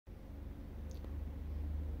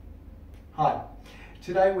Hi,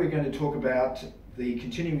 today we're going to talk about the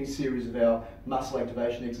continuing series of our muscle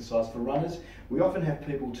activation exercise for runners. We often have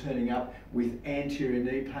people turning up with anterior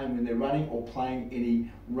knee pain when they're running or playing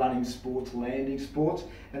any running sports, landing sports,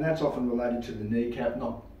 and that's often related to the kneecap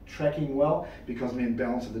not tracking well because of the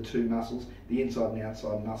imbalance of the two muscles, the inside and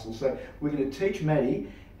outside muscle. So we're going to teach Maddie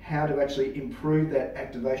how to actually improve that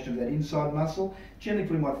activation of that inside muscle. Gently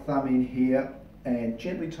putting my thumb in here and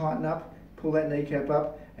gently tighten up, pull that kneecap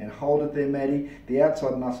up and hold it there, Maddie. The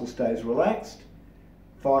outside muscle stays relaxed,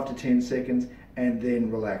 5 to 10 seconds, and then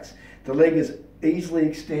relax. The leg is easily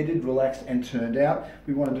extended, relaxed and turned out.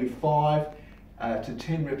 We want to do 5 to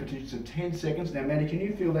 10 repetitions of 10 seconds. Now Maddie, can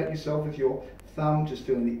you feel that yourself with your thumb, just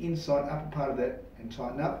feeling the inside upper part of that and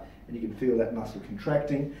tighten up, and you can feel that muscle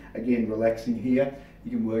contracting. Again, relaxing here.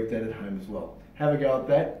 You can work that at home as well. Have a go at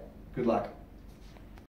that. Good luck.